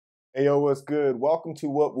Hey yo, what's good? Welcome to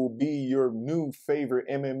what will be your new favorite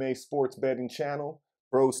MMA sports betting channel,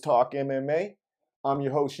 Bros Talk MMA. I'm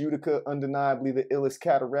your host, Utica, undeniably the illest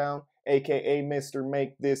cat around, aka Mr.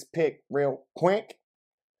 Make This Pick Real Quick.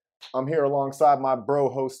 I'm here alongside my bro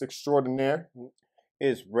host extraordinaire.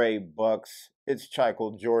 It's Ray Bucks. It's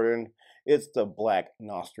Chico Jordan. It's the Black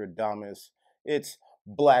Nostradamus. It's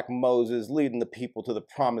Black Moses leading the people to the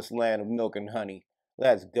promised land of milk and honey.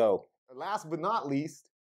 Let's go. Last but not least,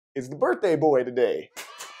 is the birthday boy today.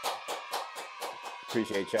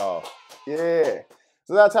 Appreciate y'all. Yeah.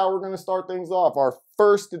 So that's how we're going to start things off. Our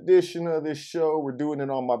first edition of this show. We're doing it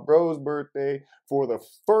on my bro's birthday for the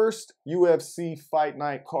first UFC fight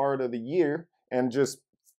night card of the year and just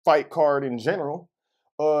fight card in general.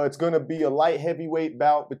 It's going to be a light heavyweight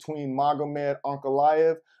bout between Magomed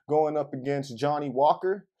Ankalaev going up against Johnny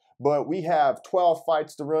Walker. But we have 12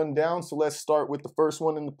 fights to run down, so let's start with the first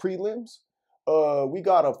one in the prelims. We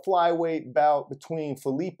got a flyweight bout between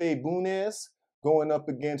Felipe Bunez going up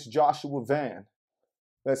against Joshua Van.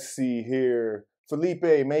 Let's see here.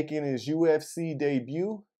 Felipe making his UFC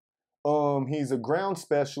debut. He's a ground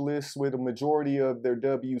specialist with a majority of their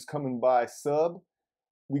W's coming by sub.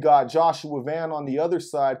 We got Joshua Van on the other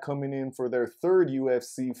side coming in for their third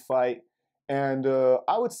UFC fight. And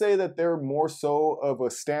I would say that they're more so of a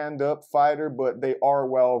stand-up fighter, but they are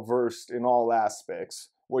well-versed in all aspects.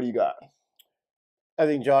 What do you got? I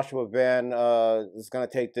think Joshua Van is going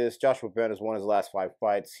to take this. Joshua Van has won his last 5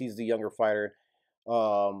 fights. He's the younger fighter.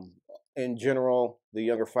 In general, the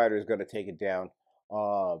younger fighter is going to take it down.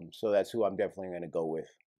 So that's who I'm definitely going to go with.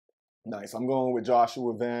 Nice. I'm going with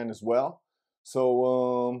Joshua Van as well.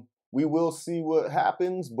 So we will see what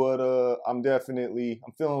happens, but I'm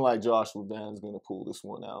feeling like Joshua Van's going to pull this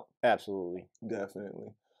one out. Absolutely.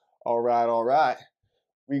 Definitely. All right.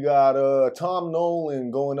 We got Tom Nolan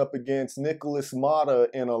going up against Nicholas Mata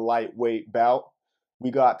in a lightweight bout. We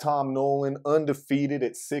got Tom Nolan undefeated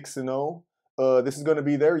at 6-0. This is going to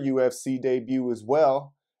be their UFC debut as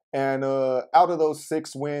well. And out of those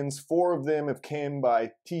 6 wins, 4 of them have came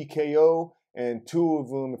by TKO and 2 of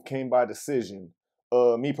them have came by decision.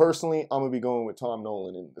 Me personally, I'm going to be going with Tom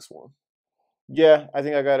Nolan in this one. Yeah, I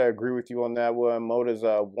think I got to agree with you on that one. Mota's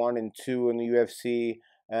 1-2 in the UFC.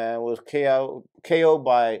 And was KO'd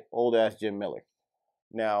by old-ass Jim Miller.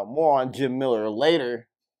 Now, more on Jim Miller later,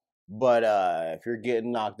 but if you're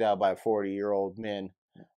getting knocked out by 40-year-old men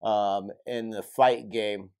in the fight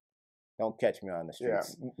game, don't catch me on the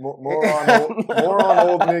streets. Yeah, more on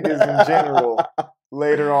old niggas in general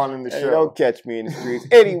later on in the show. Hey, don't catch me in the streets.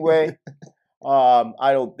 Anyway,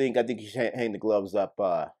 I think you should hang the gloves up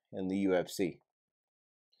in the UFC.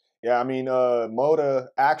 Yeah, I mean,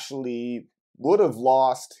 Mota actually would have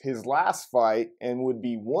lost his last fight and would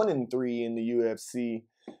be 1-3 in the UFC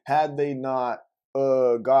had they not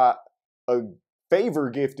got a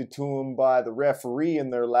favor gifted to him by the referee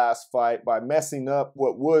in their last fight by messing up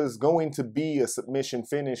what was going to be a submission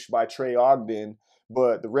finish by Trey Ogden,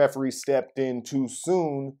 but the referee stepped in too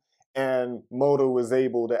soon and Mota was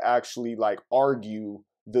able to actually argue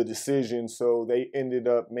the decision, so they ended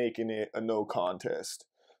up making it a no contest.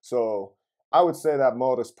 So I would say that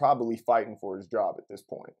Mota's probably fighting for his job at this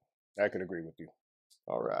point. I could agree with you.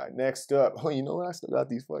 All right, next up. Oh, you know what? I still got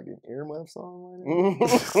these fucking earmuffs on right now.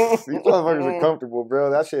 These motherfuckers are comfortable,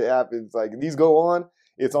 bro. That shit happens. Like, these go on,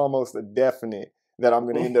 it's almost a definite that I'm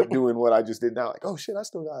going to end up doing what I just did now. Like, oh shit, I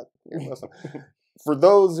still got earmuffs on. For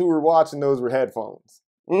those who were watching, those were headphones.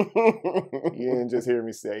 You didn't just hear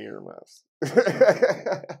me say earmuffs.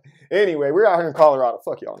 Anyway, we're out here in Colorado.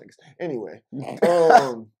 Fuck y'all niggas. Anyway.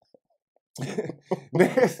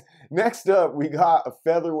 Next up, we got a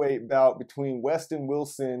featherweight bout between Weston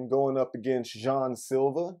Wilson going up against Jean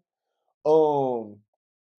Silva.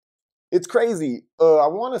 It's crazy. I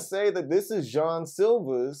want to say that this is Jean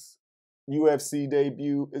Silva's UFC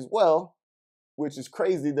debut as well, which is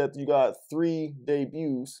crazy that you got 3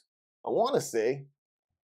 debuts. I want to say,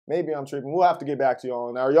 maybe I'm tripping. We'll have to get back to y'all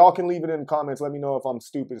on that. Or y'all can leave it in the comments. Let me know if I'm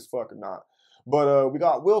stupid as fuck or not. But we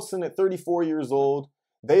got Wilson at 34 years old.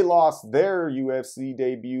 They lost their UFC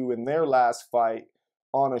debut in their last fight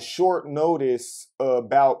on a short notice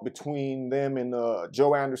bout between them and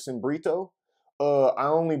Joe Anderson Brito. I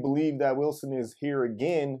only believe that Wilson is here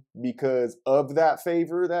again because of that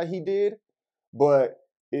favor that he did, but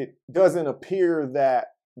it doesn't appear that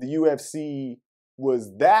the UFC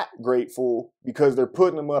was that grateful because they're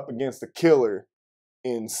putting him up against a killer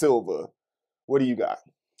in Silva. What do you got?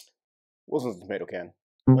 Wilson's a tomato can.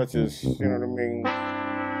 Let's just, you know what I mean?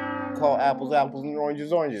 Call apples apples and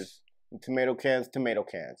oranges oranges. And tomato cans tomato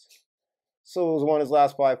cans. Silva's won his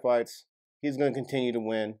last 5 fights. He's going to continue to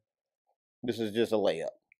win. This is just a layup.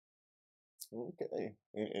 Okay.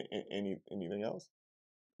 Anything else?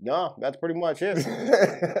 No, that's pretty much it.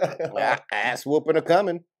 Ass whooping a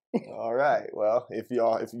coming. All right. Well, if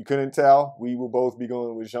you couldn't tell, we will both be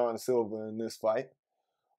going with Jean Silva in this fight.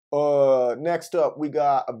 Next up, we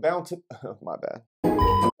got a my bad.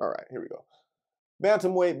 All right, here we go.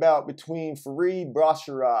 Bantamweight bout between Farid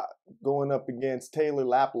Brasharat going up against Taylor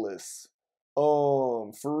Lapilus.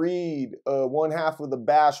 Farid, one half of the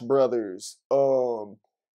Bash brothers.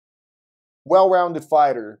 Well-rounded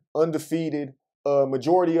fighter, undefeated.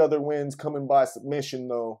 Majority of their wins coming by submission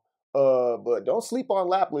though. But don't sleep on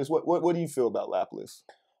Lapilus. What do you feel about Lapilus?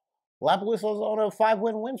 Lapilus was on a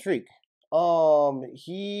 5-win win streak.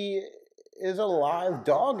 He is a live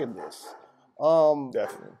dog in this.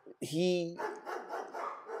 Definitely.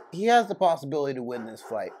 He has the possibility to win this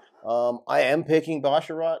fight. I am picking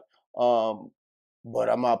Basharat, but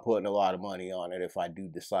I'm not putting a lot of money on it if I do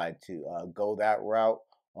decide to go that route.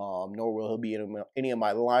 Nor will he be in any of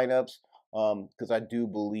my lineups, because I do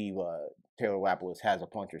believe Taylor Lapilus has a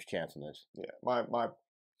puncher's chance in this. Yeah,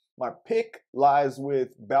 my pick lies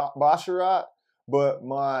with Basharat, but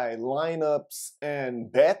my lineups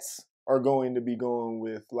and bets are going to be going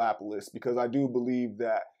with Lapilus because I do believe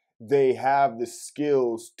that they have the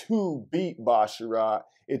skills to beat Basharat.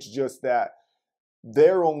 It's just that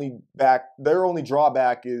their only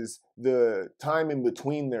drawback is the time in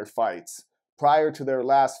between their fights. Prior to their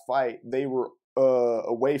last fight, they were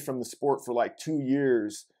away from the sport for like 2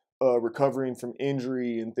 years, recovering from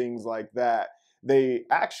injury and things like that. They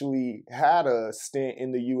actually had a stint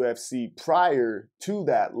in the UFC prior to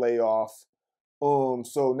that layoff.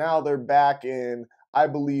 So now they're back, and I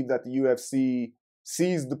believe that the UFC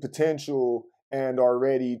sees the potential and are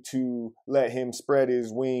ready to let him spread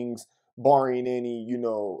his wings, barring any,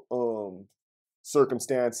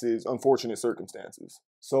 unfortunate circumstances.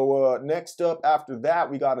 So next up after that,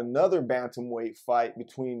 we got another bantamweight fight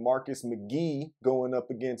between Marcus McGee going up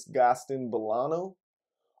against Gaston Bolano.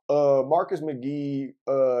 Marcus McGee,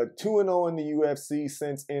 2-0 in the UFC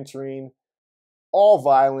since entering. All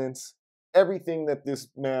violence. Everything that this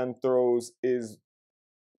man throws is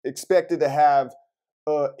expected to have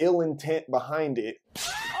ill intent behind it.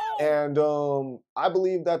 And I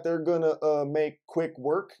believe that they're going to make quick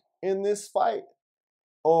work in this fight,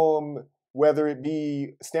 whether it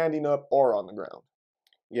be standing up or on the ground.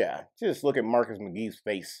 Yeah, just look at Marcus McGee's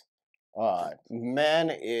face.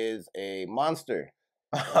 Man is a monster.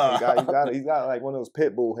 He's got like one of those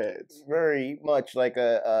pit bull heads. Very much like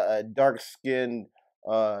a dark-skinned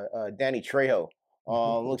Danny Trejo.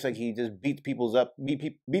 Looks like he just beats people up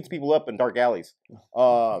in dark alleys.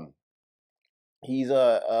 He's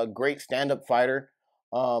a great stand-up fighter,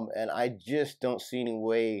 and I just don't see any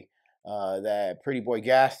way that Pretty Boy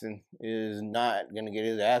Gaston is not gonna get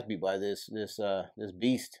his ass beat by this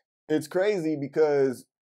beast. It's crazy because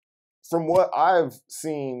from what I've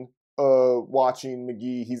seen watching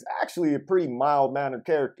McGee, he's actually a pretty mild-mannered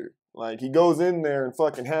character. Like, he goes in there and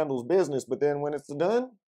fucking handles business, but then when it's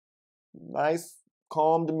done, nice,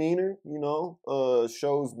 calm demeanor,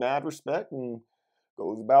 shows mad respect and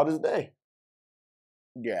goes about his day.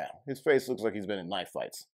 Yeah, his face looks like he's been in knife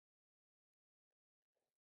fights.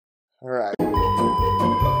 All right.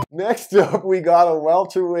 Next up, we got a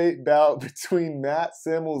welterweight bout between Matt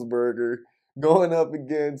Semmelsberger going up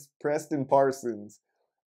against Preston Parsons.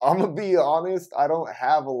 I'm going to be honest, I don't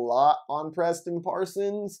have a lot on Preston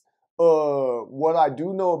Parsons. What I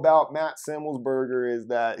do know about Matt Semmelsberger is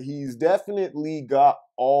that he's definitely got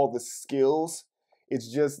all the skills.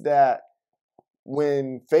 It's just that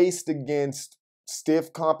when faced against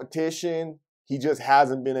stiff competition, he just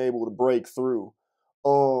hasn't been able to break through.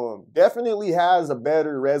 Definitely has a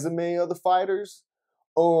better resume of the fighters.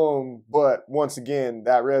 But once again,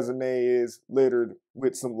 that resume is littered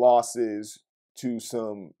with some losses to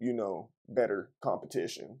some, better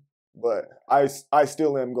competition. But I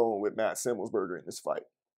still am going with Matt Semmelsberger in this fight.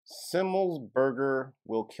 Semmelsberger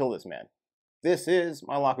will kill this man. This is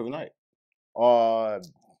my lock of the night.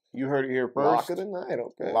 You heard it here first. Lock of the night,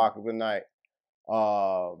 okay. Lock of the night.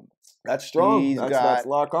 That's strong. That's a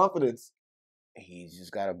lot of confidence. He's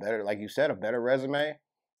just got a better resume.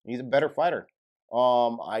 He's a better fighter.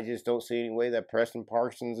 I just don't see any way that Preston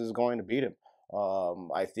Parsons is going to beat him.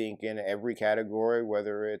 I think in every category,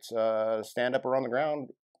 whether it's stand up or on the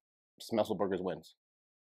ground, Semmelsberger wins.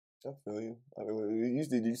 I feel you.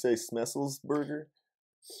 Did you say Semmelsberger?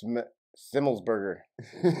 Semmelsberger.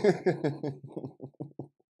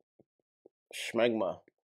 Schmegma.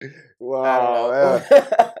 Wow.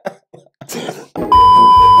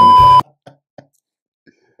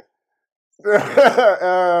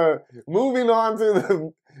 Moving on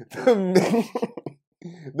to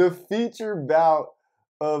The feature bout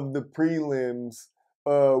of the prelims,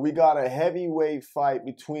 we got a heavyweight fight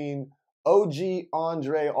between OG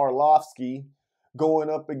Andre Arlovsky going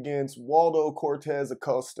up against Waldo Cortez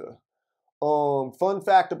Acosta. Fun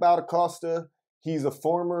fact about Acosta, he's a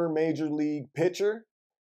former major league pitcher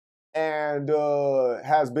and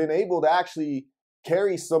has been able to actually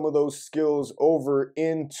carry some of those skills over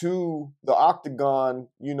into the octagon,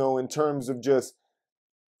 you know, in terms of just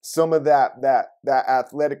some of that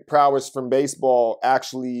athletic prowess from baseball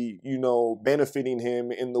actually, you know, benefiting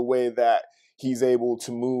him in the way that he's able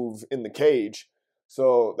to move in the cage.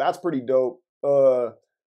 So that's pretty dope.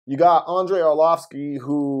 You got Andre Arlovsky,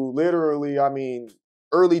 who literally, I mean,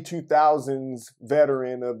 early 2000s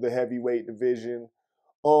veteran of the heavyweight division.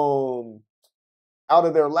 Out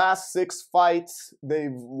of their last 6 fights,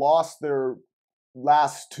 they've lost their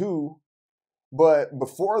last 2. But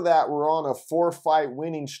before that, we're on a 4-fight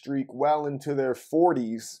winning streak well into their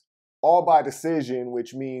 40s, all by decision,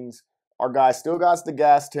 which means our guy still got the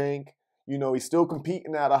gas tank. You know, he's still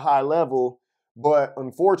competing at a high level. But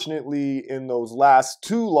unfortunately, in those last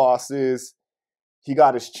 2 losses, he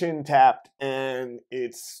got his chin tapped, and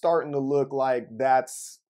it's starting to look like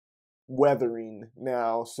that's weathering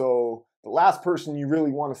now. So the last person you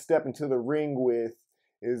really want to step into the ring with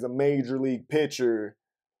is a major league pitcher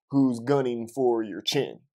who's gunning for your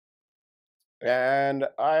chin. And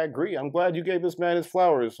I agree. I'm glad you gave this man his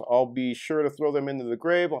flowers. I'll be sure to throw them into the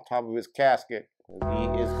grave on top of his casket. He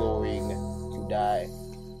is going to die.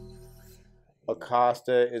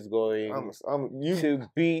 Acosta is going to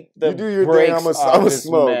beat the brakes off this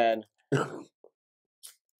man.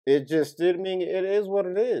 It just, I mean, it is what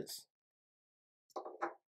it is.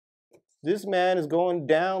 This man is going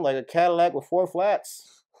down like a Cadillac with 4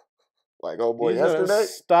 flats. Like homeboy yesterday?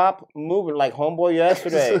 Stop moving like homeboy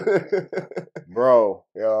yesterday. Bro.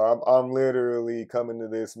 Yo, I'm literally coming to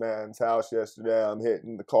this man's house yesterday. I'm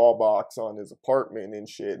hitting the call box on his apartment and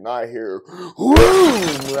shit, and I hear whoom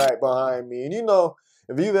right behind me. And you know,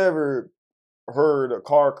 if you've ever heard a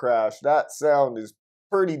car crash, that sound is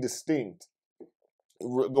pretty distinct.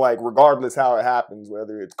 Like regardless how it happens,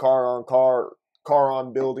 whether it's car on car, car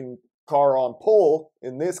on building, car on pole,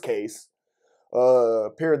 in this case.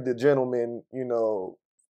 Appeared the gentleman, you know,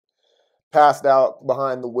 passed out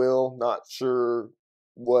behind the wheel. Not sure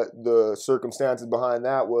what the circumstances behind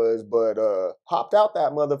that was, but hopped out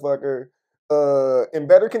that motherfucker in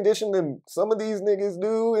better condition than some of these niggas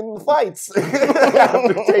do in the fights.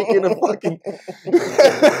 After taking a fucking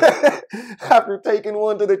after taking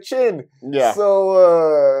one to the chin. Yeah.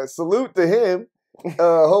 So salute to him.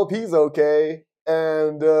 Hope he's okay.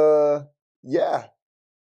 And yeah.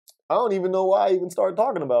 I don't even know why I even started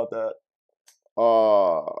talking about that.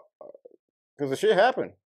 Because the shit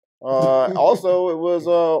happened. Also, it was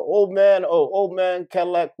old man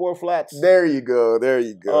Cadillac 4 flats. There you go.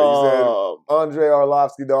 You said Andre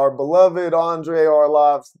Arlovsky, our beloved Andre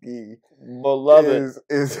Arlovsky,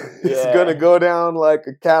 is gonna go down like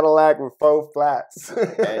a Cadillac with 4 flats.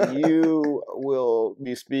 And you will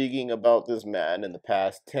be speaking about this man in the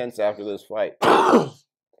past tense after this fight.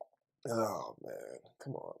 Oh man,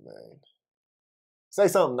 come on, man. Say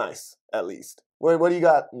something nice, at least. What do you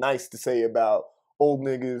got nice to say about old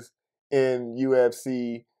niggas in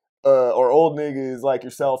UFC, or old niggas like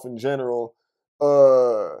yourself in general,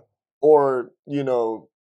 or, you know,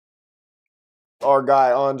 our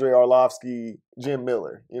guy Andre Arlovsky, Jim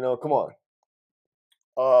Miller? You know, come on.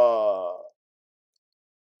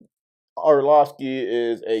 Arlovsky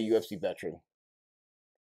is a UFC veteran.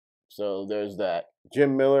 So there's that.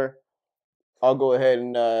 Jim Miller, I'll go ahead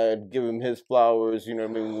and give him his flowers, you know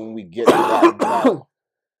what I mean, when we get to that battle.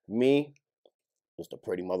 Me, just a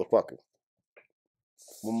pretty motherfucker.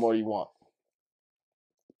 What more do you want?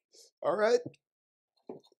 All right.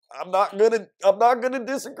 I'm not gonna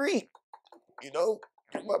disagree. You know,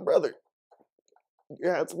 you're my brother.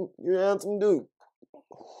 You're a handsome dude.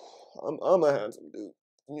 I'm a handsome dude,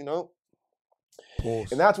 you know?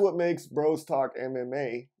 And that's what makes Bros Talk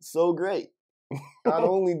MMA so great. Not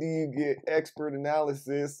only do you get expert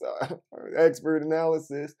analysis,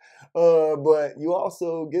 but you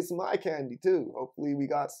also get some eye candy too. Hopefully we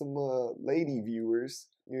got some lady viewers,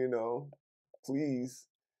 you know. Please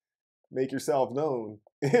make yourself known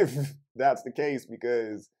if that's the case,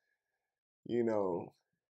 because, you know,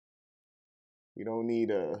 we don't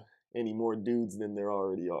need any more dudes than there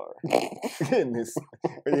already are in this,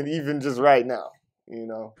 and even just right now, you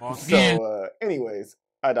know. So anyways,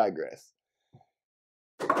 I digress.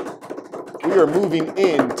 We are moving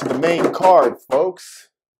into the main card, folks.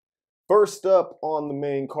 First up on the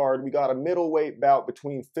main card, we got a middleweight bout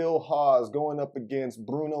between Phil Hawes going up against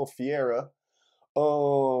Bruno Ferreira.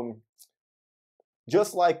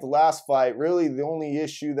 Just like the last fight, really the only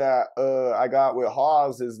issue that I got with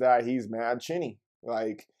Hawes is that he's mad chinny.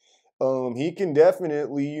 Like, he can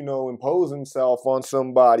definitely, you know, impose himself on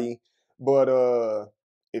somebody, but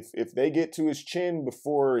if they get to his chin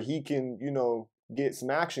before he can, you know, get some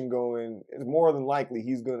action going, it's more than likely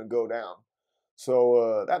he's gonna go down.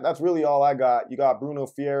 So that's really all I got. You got Bruno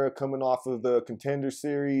Ferreira coming off of the Contender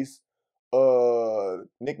Series,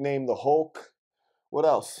 nicknamed the Hulk. What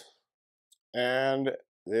else? And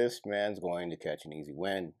this man's going to catch an easy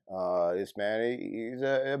win. This man, he's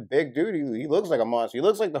a big dude. He looks like a monster. He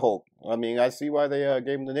looks like the Hulk. I mean, I see why they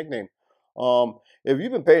gave him the nickname. If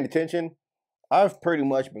you've been paying attention, I've pretty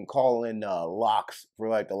much been calling locks for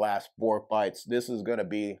like the last 4 fights. This is going to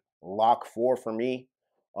be lock 4 for me.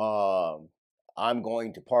 I'm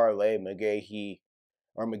going to parlay McGee,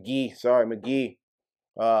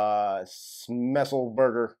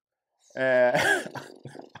 Smesselberger, and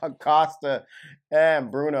Acosta, and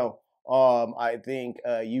Bruno. I think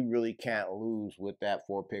you really can't lose with that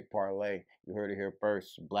 4-pick parlay. You heard it here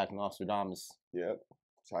first. Black Nostradamus. Yep.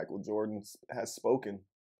 Michael Jordan has spoken.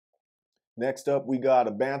 Next up, we got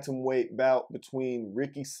a bantamweight bout between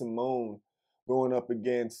Ricky Simón going up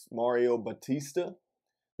against Mario Batista.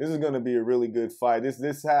 This is going to be a really good fight.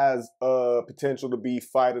 This has potential to be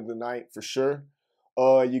fight of the night for sure.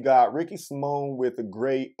 You got Ricky Simón with a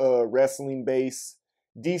great wrestling base,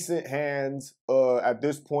 decent hands. At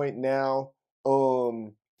this point now, a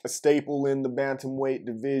staple in the bantamweight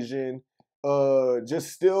division.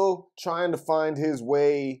 Just still trying to find his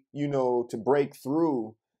way, you know, to break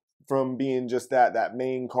through from being just that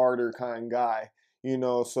main Carter kind guy, you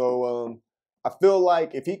know. So I feel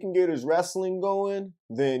like if he can get his wrestling going,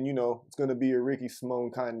 then, you know, it's going to be a Ricky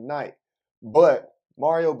Simón kind of night. But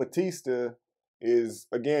Mario Batista is,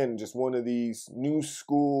 again, just one of these new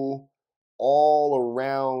school, all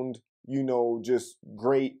around, you know, just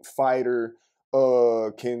great fighter,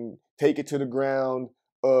 can take it to the ground,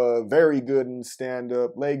 very good in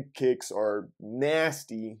stand-up. Leg kicks are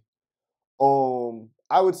nasty.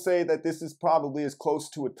 I would say that this is probably as close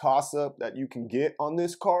to a toss-up that you can get on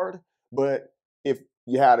this card. But if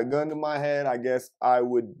you had a gun to my head, I guess I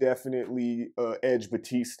would definitely edge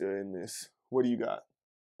Batista in this. What do you got?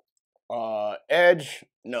 Edge,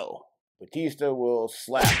 no. Batista will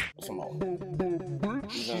slap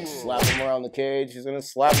Simón. He's going to slap him around the cage. He's going to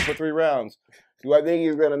slap him for 3 rounds. Do I think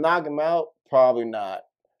he's going to knock him out? Probably not.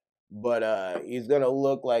 But he's going to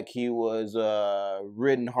look like he was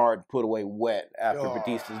ridden hard, put away wet after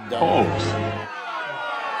Batista's done.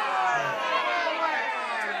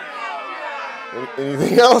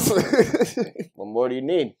 Anything else? What more do you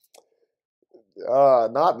need?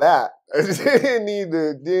 Not that. I didn't need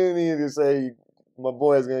to say my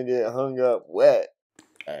boy's going to get hung up wet.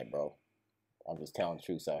 Hey, bro. I'm just telling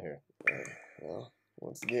truths out here. Well,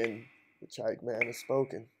 once again, the Chike man has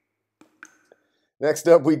spoken. Next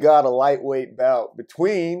up, we got a lightweight bout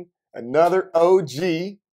between another OG,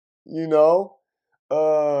 you know.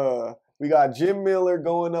 We got Jim Miller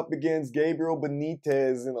going up against Gabriel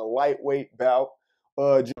Benitez in a lightweight bout.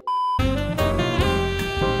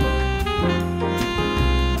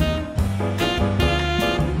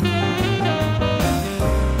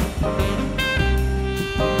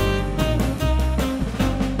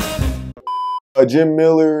 Jim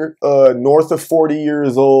Miller, north of 40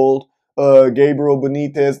 years old. Gabriel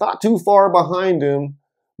Benitez, not too far behind him,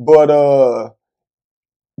 but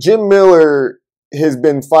Jim Miller has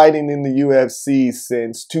been fighting in the UFC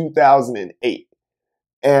since 2008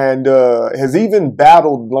 and has even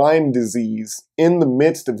battled Lyme disease in the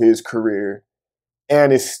midst of his career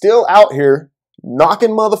and is still out here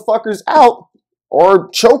knocking motherfuckers out or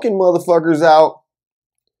choking motherfuckers out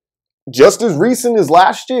just as recent as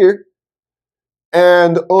last year.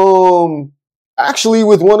 And actually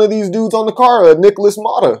with one of these dudes on the card, Nicholas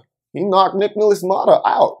Mata. He knocked Nicholas Mata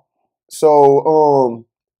out. So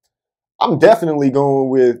I'm definitely going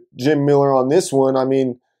with Jim Miller on this one. I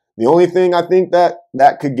mean, the only thing I think that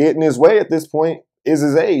could get in his way at this point is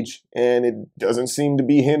his age. And it doesn't seem to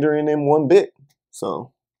be hindering him one bit.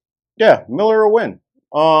 So, yeah, Miller will win.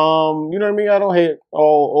 You know what I mean? I don't hate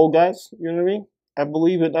all old guys. You know what I mean? I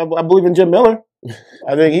believe it. I believe in Jim Miller.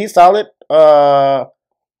 I think he's solid.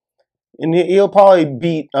 And he'll probably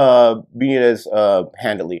beat Benitez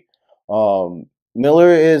handily. Miller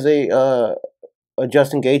is a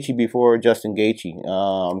Justin Gaethje before Justin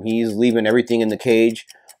Gaethje. He's leaving everything in the cage.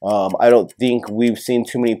 I don't think we've seen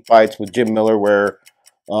too many fights with Jim Miller where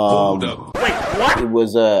it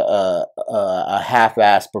was a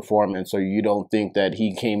half-ass performance, or you don't think that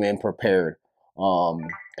he came in prepared.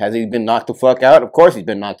 Has he been knocked the fuck out? Of course he's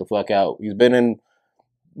been knocked the fuck out. He's been in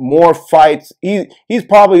more fights. He's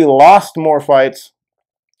probably lost more fights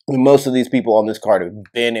than most of these people on this card have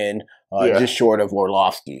been in, just short of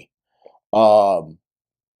Orlovsky. So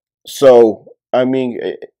I mean,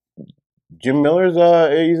 Jim Miller's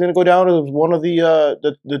he's gonna go down as one of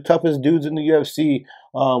the toughest dudes in the UFC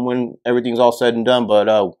when everything's all said and done. But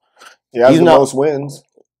he has the most wins.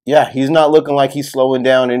 Yeah, he's not looking like he's slowing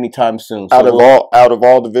down anytime soon. So out of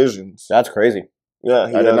all divisions. That's crazy. Yeah,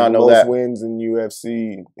 he did not know that. Most wins in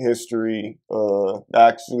UFC history.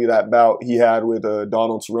 Actually, that bout he had with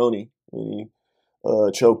Donald Cerrone when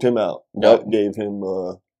he choked him out. That gave him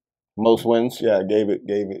most wins. Yeah, gave it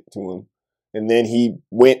to him. And then he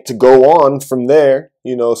went to go on from there.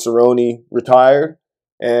 You know, Cerrone retired,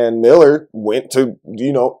 and Miller went to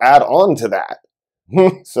add on to that.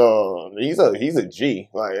 So he's a G.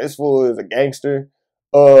 Like, this fool is a gangster.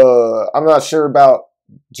 I'm not sure about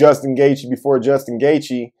Justin Gaethje before Justin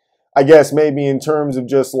Gaethje. I guess maybe in terms of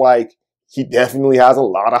just like he definitely has a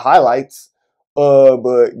lot of highlights.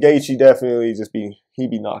 But Gaethje definitely he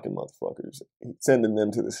be knocking motherfuckers, sending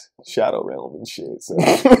them to the shadow realm and shit. So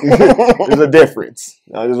there's a difference.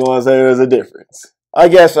 I just want to say there's a difference. I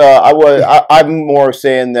guess I'm more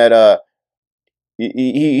saying that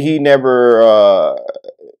he never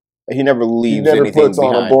leaves anything behind. He never puts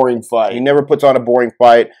on a boring fight. He never puts on a boring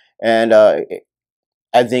fight, and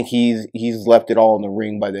I think he's left it all in the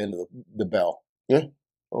ring by the end of the bell. Yeah.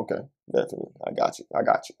 Okay. Definitely. I got you.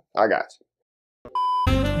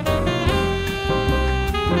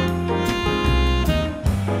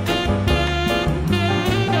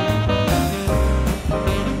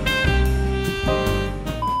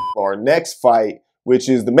 Our next fight, which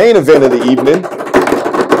is the main event of the evening,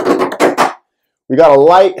 we got a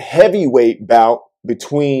light heavyweight bout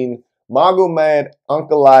between Magomed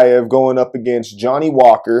Ankalaev going up against Johnny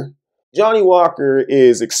Walker. Johnny Walker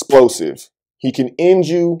is explosive. He can end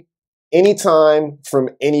you anytime from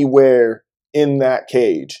anywhere in that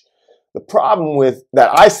cage. The problem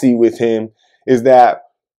that I see with him is that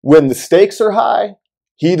when the stakes are high,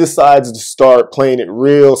 he decides to start playing it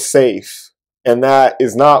real safe. And that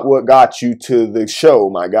is not what got you to the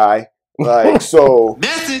show, my guy. Like, so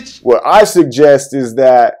what I suggest is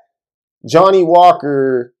that Johnny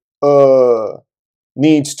Walker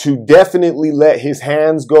needs to definitely let his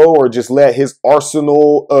hands go, or just let his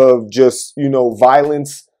arsenal of just,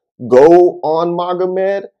 violence go on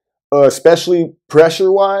Magomed, especially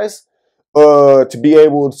pressure-wise, to be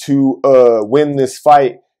able to win this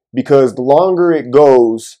fight. Because the longer it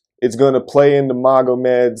goes, it's going to play into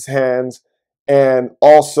Magomed's hands. And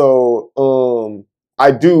also,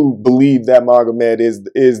 I do believe that Magomed is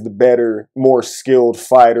the better, more skilled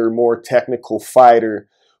fighter, more technical fighter,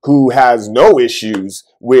 who has no issues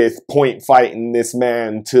with point fighting this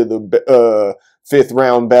man to the 5th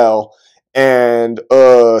round bell, and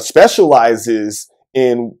specializes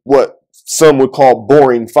in what some would call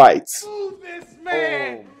boring fights. Move this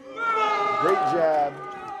man! Great jab,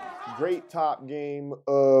 great top game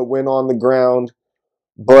when on the ground,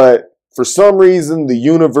 but for some reason, the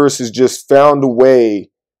universe has just found a way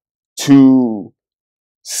to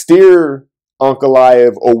steer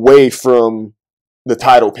Ankalaev away from the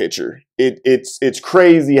title picture. It's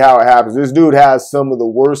crazy how it happens. This dude has some of the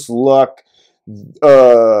worst luck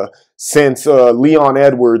since Leon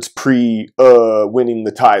Edwards winning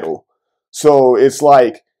the title. So it's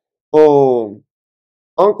like Ankalaev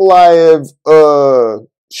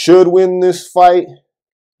should win this fight,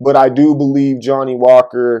 but I do believe Johnny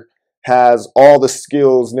Walker has all the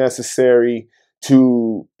skills necessary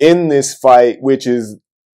to end this fight, which is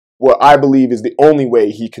what I believe is the only way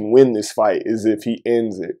he can win this fight, is if he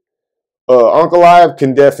ends it. Ankalaev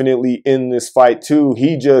can definitely end this fight too.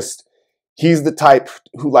 He's the type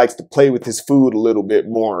who likes to play with his food a little bit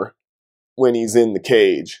more when he's in the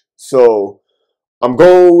cage. So I'm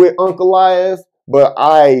going with Ankalaev, but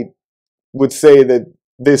I would say that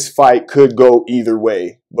this fight could go either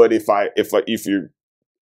way. But if you're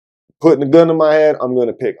putting a gun in my head, I'm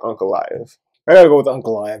gonna pick Ankalaev. I gotta go with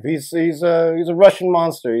Ankalaev. He's a Russian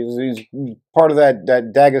monster. He's part of that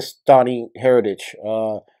Dagestani heritage,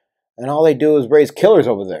 and all they do is raise killers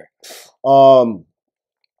over there.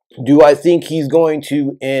 Do I think he's going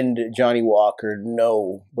to end Johnny Walker?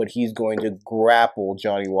 No, but he's going to grapple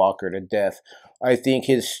Johnny Walker to death. I think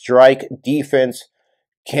his strike defense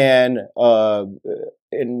can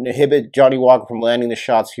inhibit Johnny Walker from landing the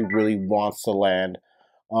shots he really wants to land.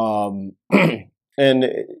 And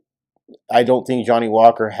I don't think Johnny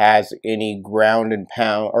Walker has any ground and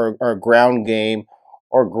pound or ground game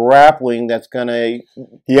or grappling that's gonna.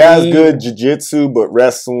 He has good jiu-jitsu, but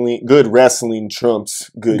good wrestling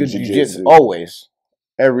trumps good jiu-jitsu. Always,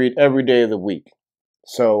 every day of the week.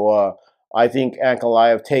 So I think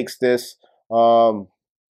Ankalaev takes this, and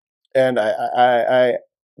I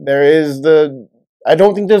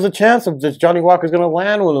don't think there's a chance of just Johnny Walker's going to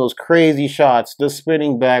land one of those crazy shots, the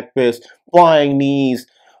spinning back fist, flying knees,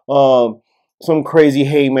 some crazy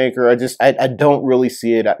haymaker. I don't really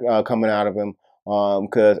see it coming out of him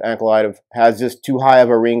because Ankalaev has just too high of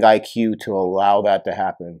a ring IQ to allow that to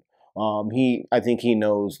happen. I think he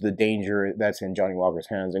knows the danger that's in Johnny Walker's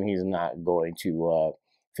hands, and he's not going to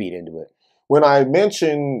feed into it. When I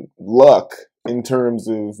mention luck in terms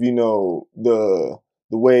of, you know, the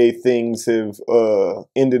way things have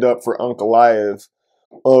ended up for Ankalaev,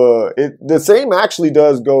 the same actually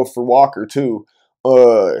does go for Walker too.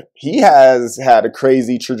 He has had a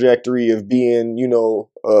crazy trajectory of being, you know,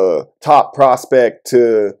 top prospect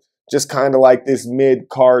to just kind of like this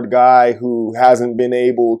mid-card guy who hasn't been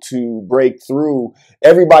able to break through.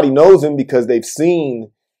 Everybody knows him because they've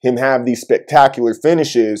seen him have these spectacular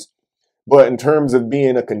finishes. But in terms of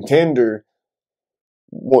being a contender,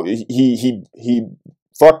 well, he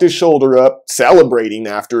fucked his shoulder up celebrating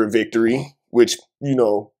after a victory, which, you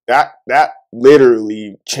know, that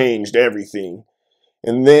literally changed everything.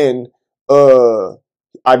 And then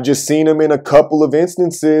I've just seen him in a couple of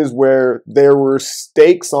instances where there were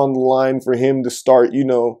stakes on the line for him to start, you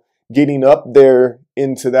know, getting up there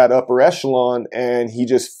into that upper echelon, and he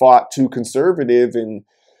just fought too conservative and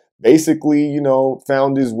basically, you know,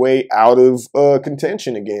 found his way out of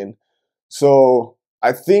contention again. So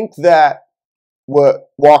I think that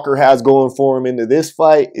what Walker has going for him into this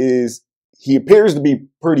fight is he appears to be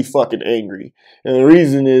pretty fucking angry. And the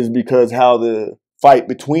reason is because how the fight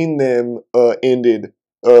between them ended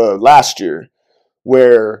last year,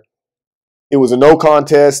 where it was a no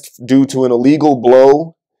contest due to an illegal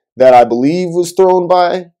blow that I believe was thrown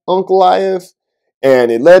by Ankalaev.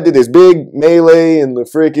 And it led to this big melee in the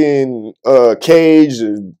freaking cage,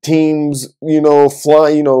 teams,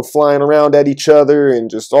 flying around at each other, and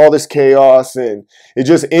just all this chaos. And it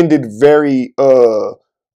just ended very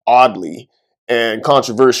oddly and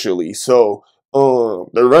controversially. So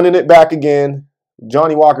they're running it back again.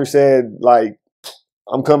 Johnny Walker said, like,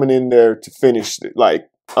 I'm coming in there to finish it. Like,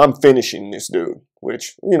 I'm finishing this dude,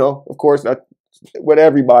 which, you know, of course, that's what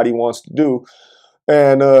everybody wants to do.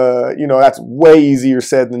 And, that's way easier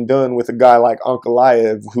said than done with a guy like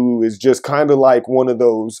Ankalaev, who is just kind of like one of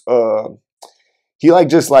those, he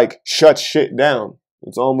just shuts shit down.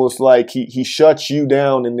 It's almost like he shuts you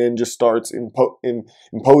down and then just starts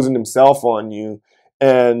imposing himself on you.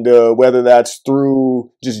 And whether that's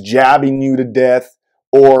through just jabbing you to death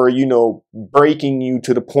or, you know, breaking you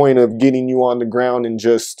to the point of getting you on the ground and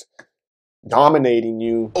just dominating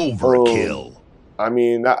you. Overkill. I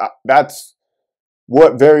mean, that's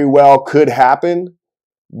what very well could happen.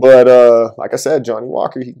 But like I said, Johnny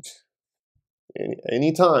Walker,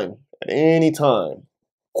 anytime, at any time.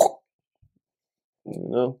 You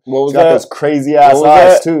know, What was he's got that? those crazy ass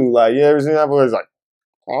eyes that? too. Like, you ever seen that? Where he's like,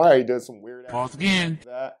 all right, he does some weird Pause again.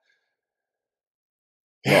 That.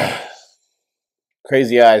 Yeah.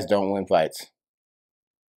 Crazy eyes don't win fights.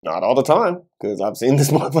 Not all the time, because I've seen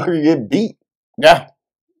this motherfucker get beat. Yeah.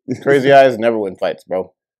 Crazy eyes never win fights,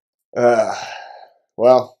 bro.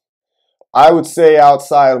 Well, I would say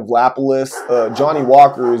outside of Lapalus, Johnny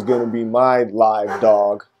Walker is going to be my live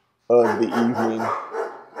dog of the evening.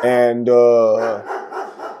 And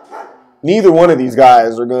neither one of these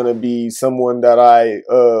guys are going to be someone that I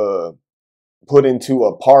put into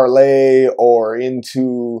a parlay or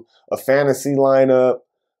into a fantasy lineup.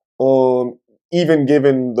 Even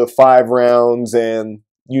given the 5 rounds and,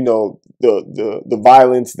 you know, the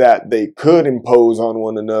violence that they could impose on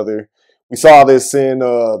one another. We saw this in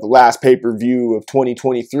the last pay-per-view of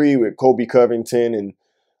 2023 with Colby Covington and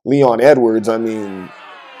Leon Edwards. I mean,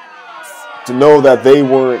 to know that they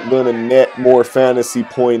weren't going to net more fantasy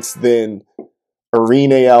points than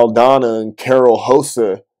Irene Aldana and Carol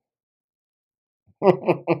Hossa.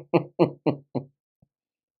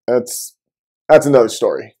 That's another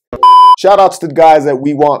story. Shout outs to the guys that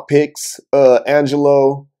We Want Picks,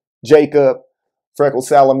 Angelo, Jacob, Freckle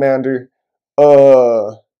Salamander.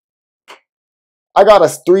 I got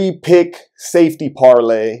a 3-pick safety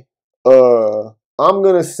parlay. I'm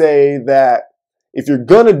going to say that if you're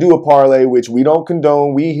going to do a parlay, which we don't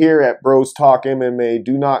condone, we here at Bros Talk MMA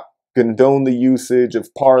do not condone the usage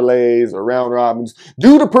of parlays or round robins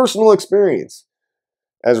due to personal experience.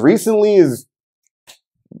 As recently as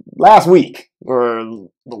last week, or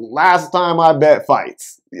the last time I bet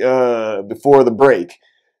fights before the break,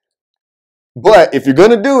 But if you're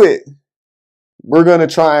going to do it, we're going to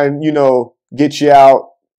try and, get you out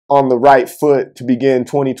on the right foot to begin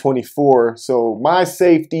 2024. So my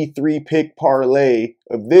safety 3-pick parlay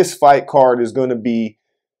of this fight card is going to be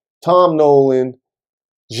Tom Nolan,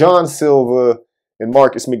 John Silva, and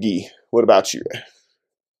Marcus McGee. What about you?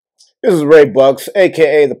 This is Ray Bucks,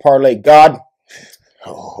 a.k.a. the Parlay God.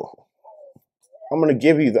 Oh. I'm going to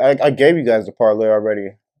give you, I gave you guys the parlay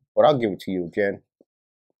already, but I'll give it to you again.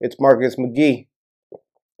 It's Marcus McGee.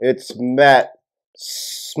 It's Matt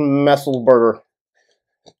Smesselberger.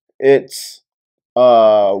 It's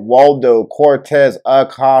Waldo Cortez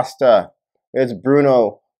Acosta. It's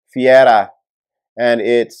Bruno Fiera. And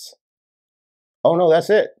it's, oh no, that's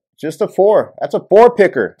it. Just a 4. That's a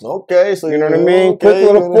 4-picker. Okay, so you know what I mean? Quick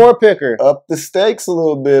little 4-picker. Up the stakes a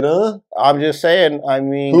little bit, huh? I'm just saying. I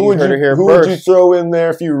mean, you heard it here first. Who would you throw in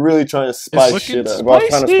there if you were really trying to spice shit up? If I was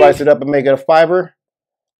trying to spice it up and make it a fiber,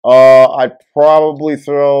 I'd probably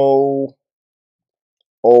throw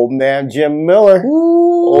old man Jim Miller.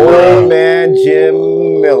 Ooh. Old man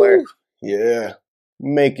Jim Miller. Yeah.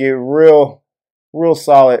 Make it real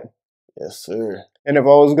solid. Yes, sir. And if I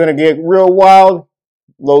was going to get real wild,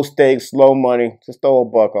 low stakes, low money, just throw a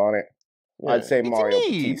buck on it. Yeah. I'd say Mario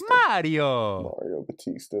Batista. Mario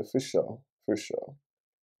Batista, for sure.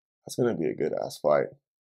 That's going to be a good-ass fight.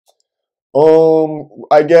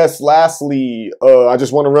 I guess lastly, I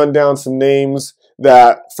just want to run down some names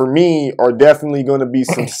that, for me, are definitely going to be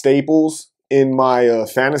some staples in my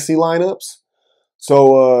fantasy lineups.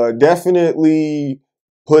 So, definitely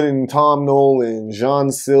putting Tom Nolan,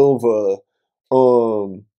 John Silva,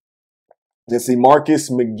 let's see, Marcus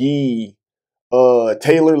McGee,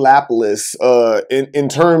 Taylor Lapilus, in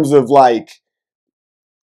terms of like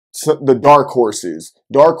the dark horses.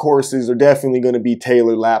 Dark horses are definitely going to be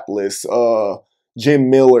Taylor Lapilus, Jim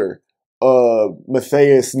Miller,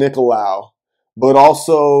 Matheus Nicolau, but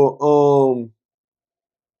also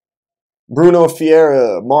Bruno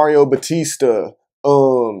Fiera, Mario Batista.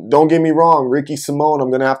 Don't get me wrong, Ricky Simone, I'm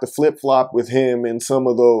going to have to flip-flop with him in some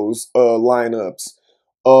of those lineups.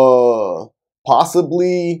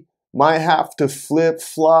 Possibly might have to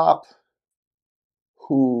flip-flop.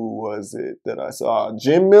 Who was it that I saw?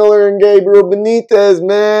 Jim Miller and Gabriel Benitez,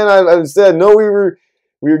 man. I said, no, we were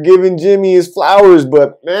giving Jimmy his flowers,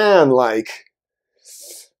 but man, like,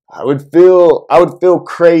 I would feel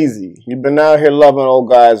crazy. You've been out here loving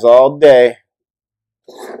old guys all day.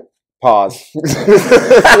 Pause.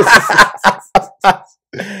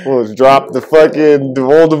 Let's drop the fucking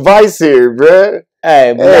old device here, bruh.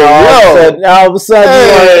 Hey, all of a sudden,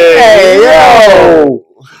 yo!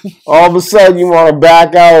 All of a sudden, you want to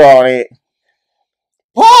back out on it.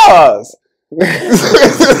 Pause.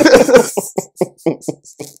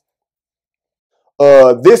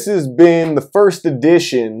 This has been the first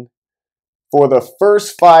edition for the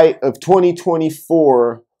first fight of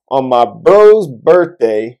 2024 on my bro's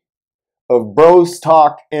birthday of Bros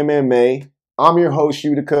Talk MMA. I'm your host,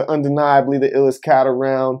 Utica, undeniably the illest cat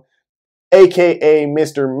around, a.k.a.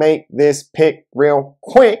 Mr. Make This Pick Real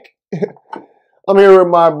Quick. I'm here with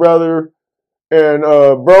my brother and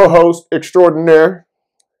bro host extraordinaire,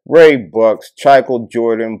 Ray Bucks, Chikel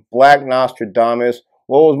Jordan, Black Nostradamus.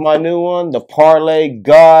 What was my new one? The Parlay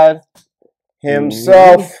God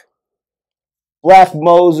himself. Black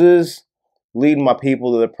Moses, leading my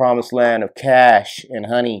people to the promised land of cash and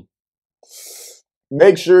honey.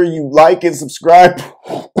 Make sure you like and subscribe.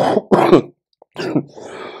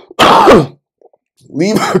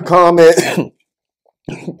 Leave a comment.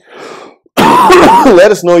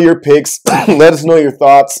 Let us know your picks. Let us know your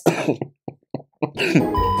thoughts.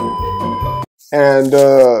 And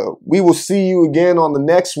we will see you again on the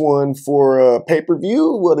next one for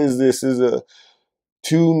pay-per-view. What is this? Is a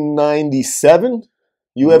 297?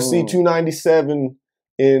 UFC 297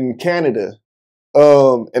 in Canada.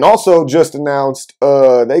 And also just announced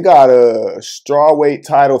they got a strawweight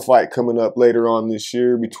title fight coming up later on this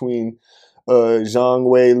year between Zhang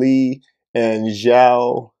Wei Li and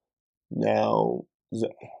Yan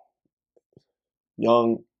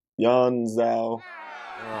Zhao.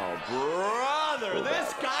 Oh, brother,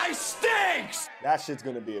 this guy stinks! That shit's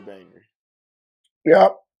gonna be a banger.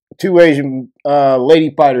 Yep. 2 Asian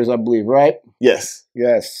lady fighters, I believe, right? Yes.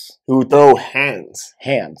 Who throw hands.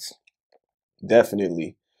 Hands.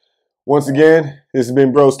 Definitely. Once again, this has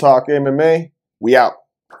been Bros Talk MMA. We out.